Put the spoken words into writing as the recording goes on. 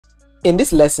In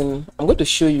this lesson, I'm going to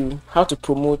show you how to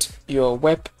promote your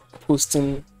web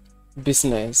hosting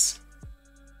business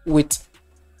with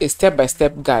a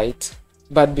step-by-step guide.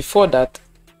 But before that,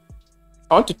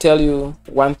 I want to tell you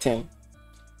one thing.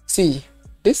 See,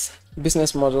 this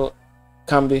business model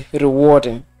can be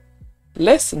rewarding.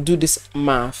 Let's do this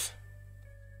math.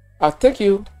 I'll take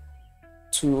you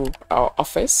to our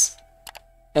office,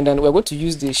 and then we're going to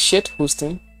use the shared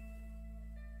hosting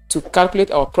to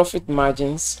calculate our profit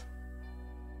margins.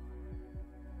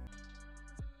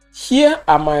 Here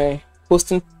are my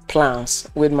hosting plans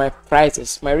with my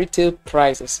prices, my retail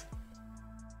prices.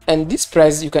 And these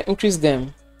prices, you can increase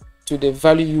them to the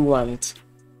value you want.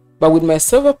 But with my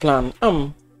silver plan,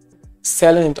 I'm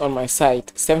selling it on my site,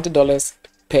 $70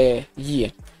 per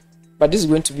year. But this is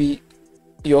going to be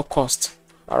your cost,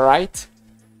 all right?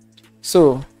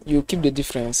 So you keep the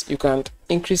difference. You can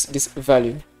increase this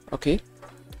value, okay?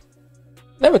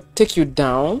 Let me take you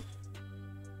down.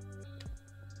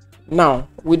 Now,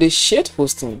 with the shared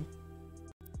hosting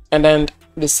and then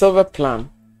the silver plan,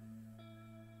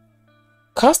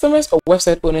 customers or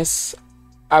website owners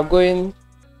are going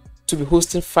to be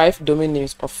hosting 5 domain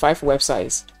names or 5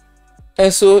 websites.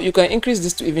 And so you can increase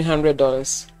this to even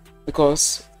 $100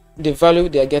 because the value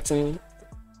they are getting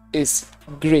is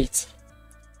great.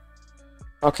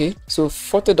 Okay, so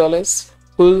 $40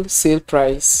 wholesale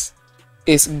price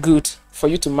is good for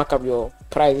you to mark up your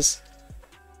price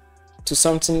to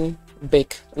something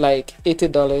big, like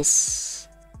 $80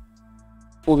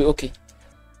 will be okay.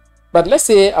 But let's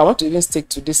say I want to even stick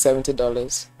to this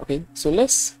 $70. Okay, so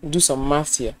let's do some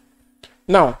math here.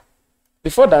 Now,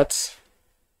 before that,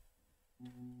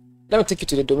 let me take you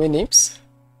to the domain names.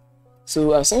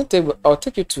 So I'll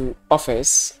take you to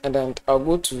Office, and then I'll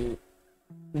go to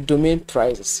domain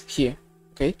prices here.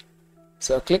 Okay,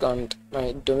 so I'll click on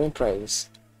my domain prices.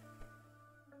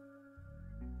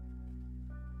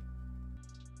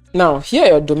 Now, here are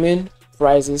your domain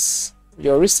prices,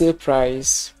 your resale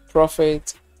price,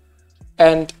 profit,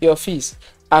 and your fees,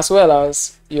 as well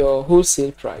as your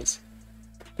wholesale price.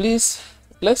 Please,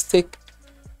 let's take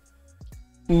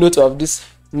note of this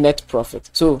net profit.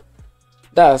 So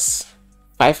that's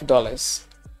 $5.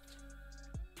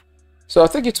 So I'll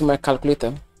take you to my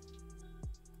calculator,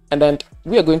 and then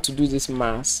we are going to do this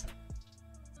math.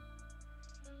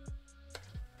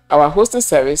 Our hosting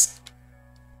service,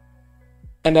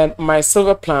 and then my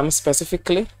silver plan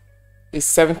specifically is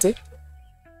 70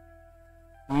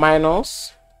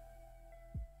 minus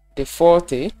the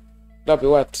 40, that'll be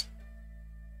what?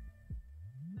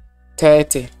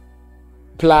 30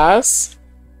 plus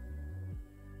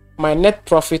my net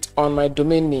profit on my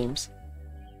domain names.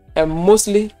 And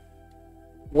mostly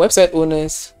website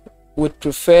owners would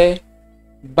prefer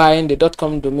buying the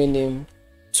 .com domain name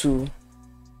to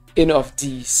any of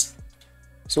these.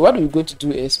 So what we're going to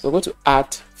do is we're going to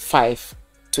add 5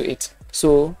 to it.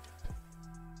 So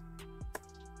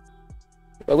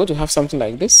we're going to have something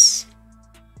like this.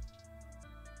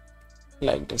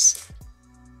 Like this.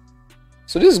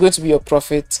 So this is going to be your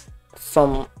profit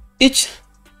from each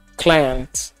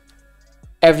client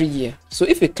every year. So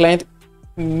if a client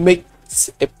makes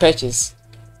a purchase,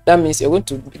 that means you're going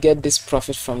to get this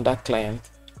profit from that client.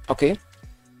 Okay.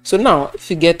 So now if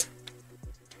you get,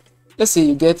 let's say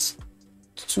you get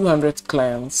 200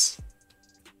 clients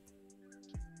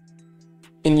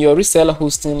in your reseller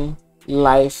hosting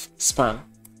lifespan,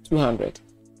 200,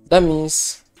 that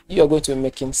means you are going to be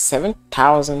making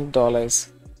 $7,000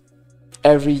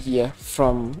 every year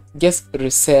from just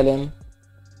reselling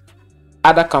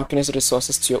other companies'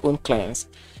 resources to your own clients.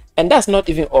 And that's not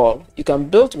even all. You can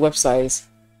build websites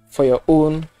for your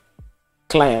own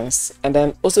clients and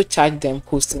then also charge them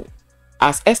hosting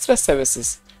as extra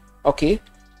services. Okay,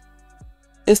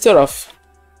 instead of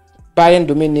buying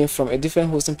domain name from a different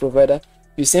hosting provider,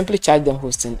 you simply charge them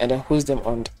hosting and then host them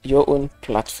on your own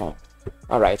platform.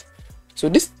 All right, so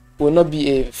this will not be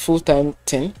a full-time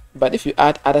thing, but if you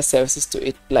add other services to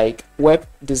it, like web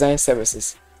design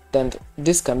services, then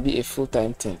this can be a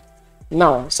full-time thing.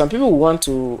 Now, some people want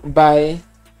to buy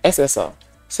SSL,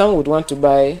 some would want to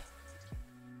buy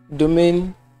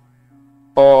domain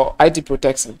or ID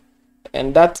protection,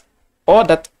 and that all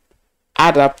that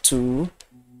add up to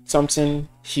something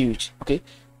huge. Okay,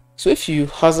 so if you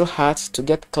hustle hard to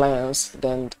get clients,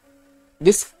 then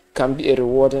this can be a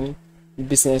rewarding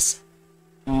business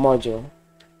module.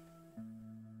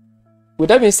 With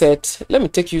that being said, let me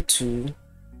take you to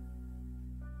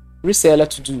reseller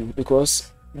to do,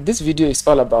 because this video is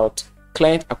all about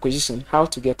client acquisition, how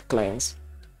to get clients.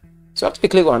 So after you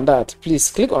click on that, please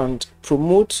click on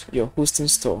promote your hosting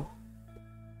store.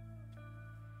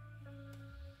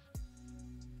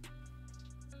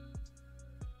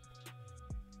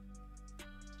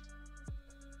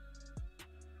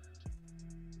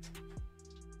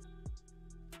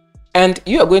 And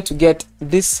you are going to get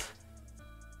this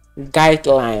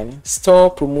guideline,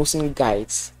 store promotion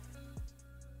guides.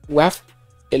 We have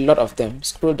a lot of them.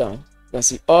 Scroll down, you can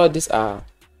see all these are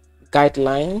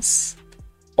guidelines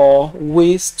or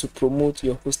ways to promote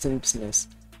your hosting business.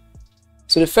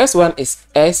 So the first one is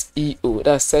SEO,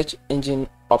 that's search engine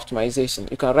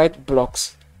optimization. You can write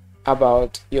blogs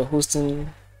about your hosting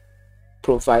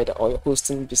provider or your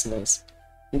hosting business.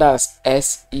 That's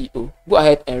SEO. Go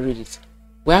ahead and read it.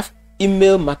 We have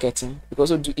email marketing. You can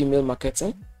also do email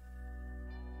marketing.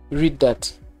 Read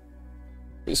that.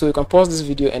 So you can pause this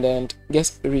video and then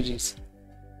just read it.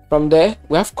 From there,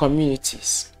 we have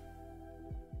communities.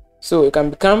 So you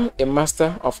can become a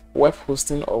master of web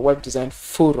hosting or web design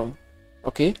forum,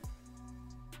 okay,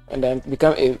 and then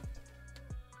become a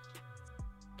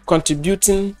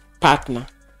contributing partner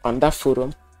on that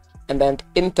forum. And then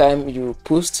anytime you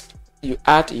post, you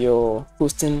add your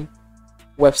hosting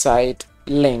website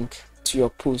link to your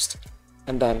post,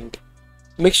 and then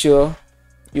make sure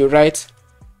you write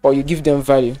or you give them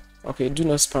value. Okay, do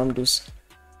not spam those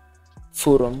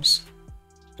forums.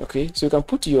 Okay, so you can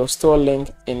put your store link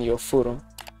in your forum.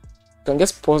 You can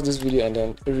just pause this video and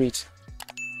then read.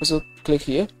 Also click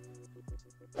here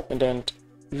and then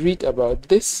read about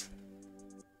this.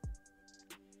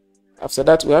 After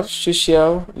that, we have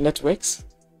social networks.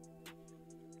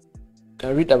 You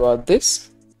can read about this.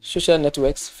 Social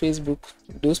networks, Facebook,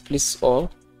 those places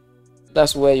all.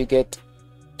 That's where you get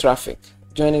traffic.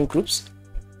 Joining groups.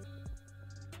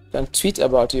 You can tweet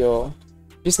about your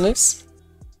business.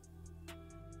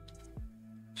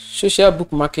 Social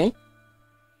bookmarking.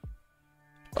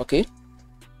 Okay.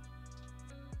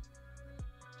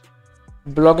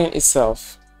 Blogging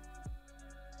itself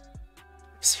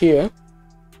is here.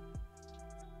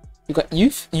 You can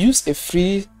use a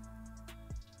free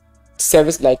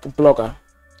service like Blogger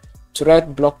to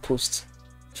write blog posts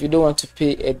if you don't want to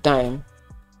pay a dime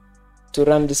to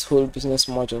run this whole business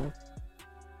module.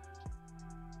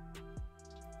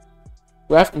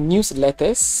 We have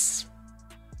newsletters.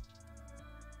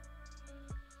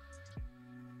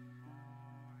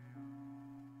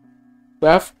 We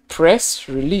have press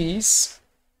release.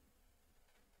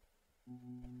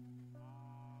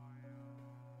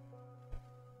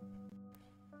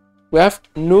 We have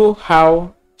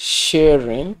know-how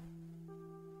sharing.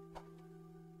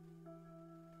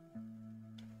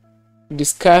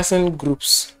 Discussing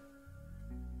groups.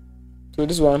 So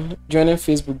this one, joining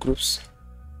Facebook groups.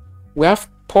 We have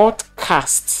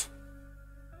podcasts.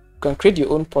 You can create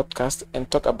your own podcast and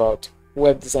talk about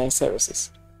web design services.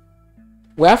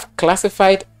 We have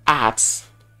classified ads.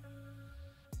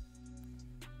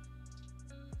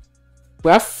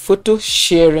 We have photo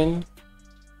sharing.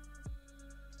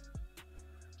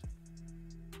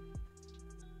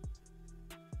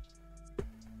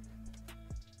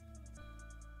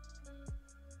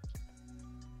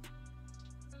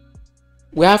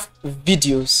 We have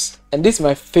videos, and this is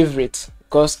my favorite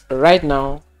because right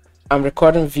now I'm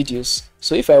recording videos.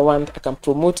 So if I want, I can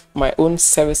promote my own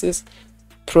services,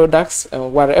 products,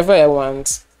 and whatever I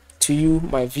want to you,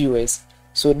 my viewers.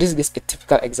 So this is a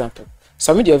typical example.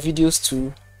 Submit your videos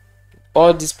to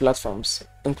all these platforms,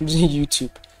 including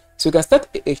YouTube. So you can start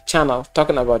a channel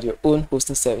talking about your own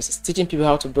hosting services, teaching people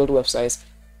how to build websites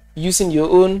using your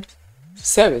own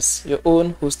service, your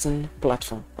own hosting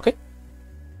platform. Okay.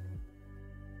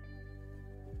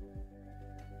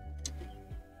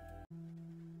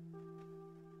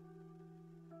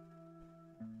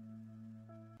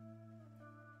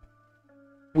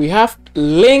 We have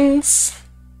links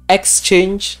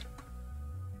exchange.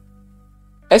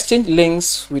 Exchange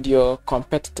links with your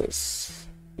competitors.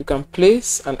 You can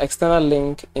place an external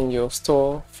link in your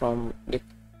store from the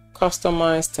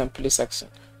customized template section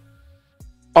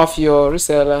of your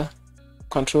reseller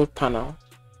control panel.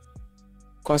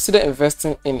 Consider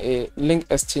investing in a link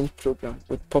exchange program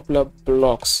with popular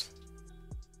blogs.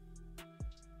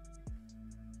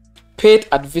 Paid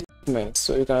advertisement,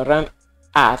 so you can run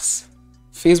ads.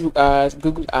 Facebook ads,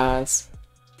 Google ads,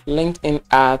 LinkedIn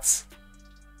ads,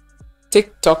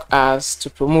 TikTok ads to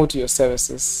promote your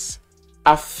services.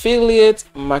 Affiliate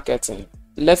marketing,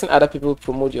 letting other people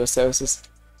promote your services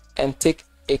and take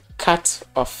a cut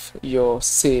of your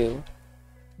sale.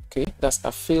 Okay, that's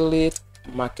affiliate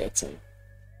marketing.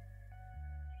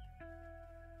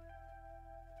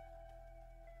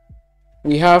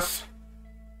 We have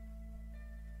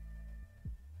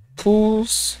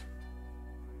pools,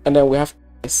 and then we have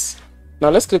this. Now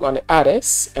let's click on the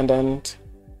others, and then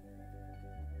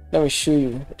let me show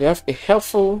you. They have a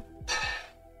helpful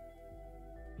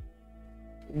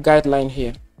guideline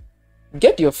here.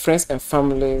 Get your friends and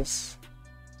families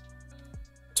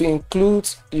to include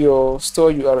your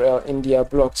store URL in their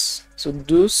blogs. So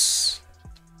those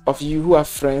of you who have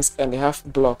friends and they have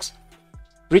blogs,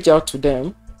 reach out to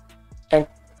them and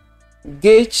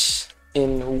engage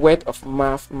in word of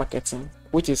mouth marketing,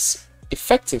 which is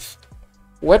effective.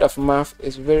 Word of mouth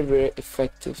is very, very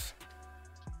effective.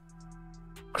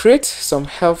 Create some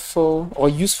helpful or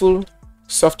useful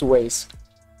softwares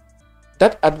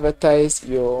that advertise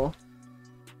your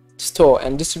store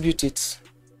and distribute it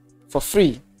for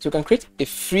free. So you can create a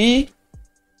free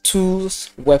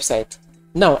tools website.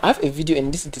 Now I have a video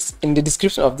in the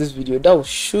description of this video that will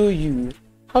show you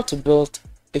how to build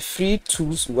a free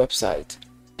tools website,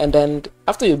 and then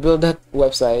after you build that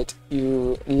website,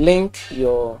 you link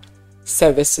your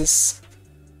services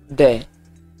there.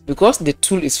 Because the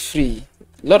tool is free,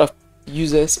 a lot of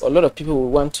users or a lot of people will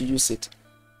want to use it,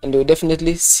 and they'll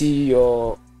definitely see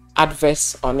your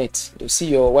adverts on it. They'll see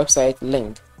your website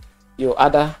linked, your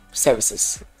other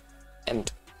services, and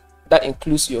that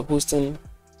includes your hosting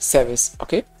service.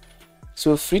 Okay,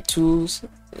 so free tools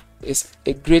is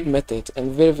a great method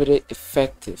and very, very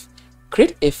effective.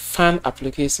 Create a fun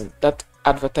application that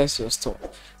advertises your store.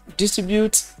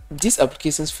 Distribute these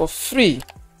applications for free.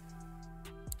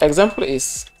 Example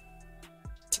is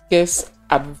tickets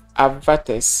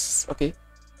avatars. Okay,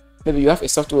 maybe you have a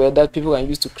software that people can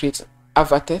use to create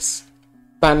avatars,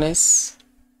 banners,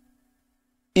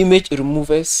 image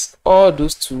removers. All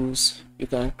those tools you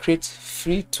can create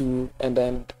free tool and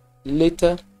then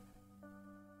later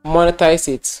monetize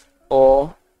it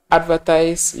or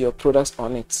advertise your products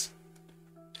on it.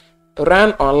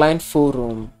 Run online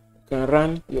forum. You can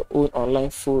run your own online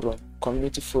forum,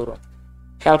 community forum,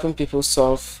 helping people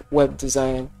solve web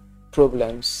design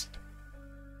problems.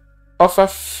 Offer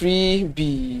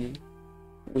freebie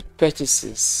with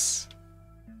purchases.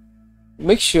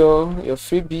 Make sure your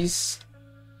freebies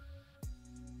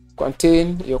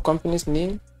contain your company's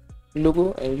name,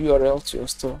 logo, and URL to your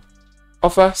store.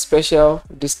 Offer special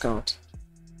discount.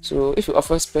 So if you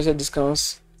offer special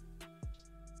discounts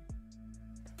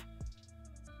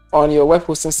on your web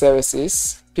hosting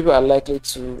services, people are likely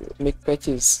to make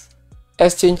purchase.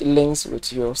 Exchange links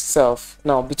with yourself.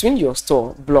 Now between your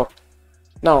store blog,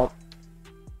 now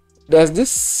there's this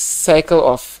cycle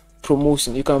of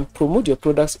promotion. You can promote your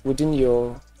products within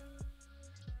your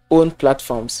own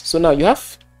platforms. So now you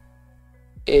have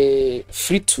a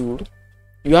free tool,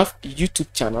 you have a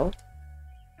YouTube channel,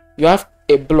 you have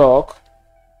a blog,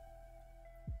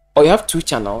 or you have 2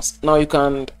 channels. Now you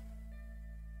can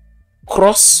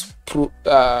cross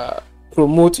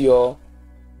promote your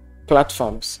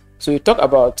platforms. So you talk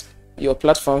about your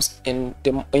platforms in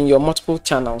your multiple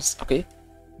channels. Okay,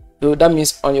 so that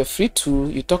means on your free tool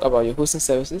you talk about your hosting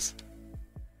services,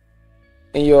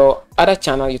 in your other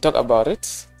channel you talk about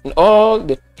it, in all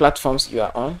the platforms you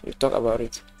are on you talk about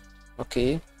it.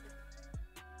 Okay,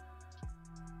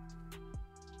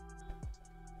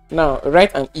 now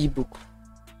write an ebook.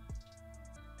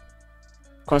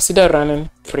 Consider running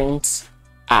print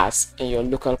ads in your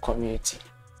local community.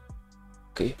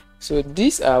 Okay, so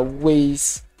these are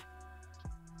ways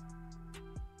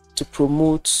to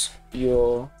promote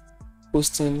your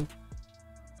hosting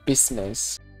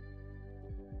business.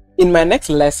 In my next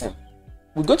lesson,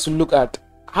 we're going to look at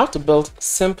how to build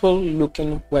simple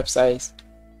looking websites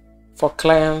for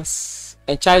clients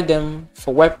and charge them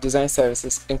for web design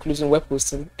services, including web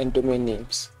hosting and domain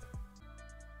names.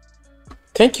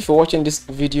 Thank you for watching this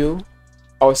video.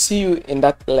 I'll see you in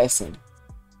that lesson.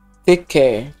 Take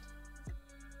care.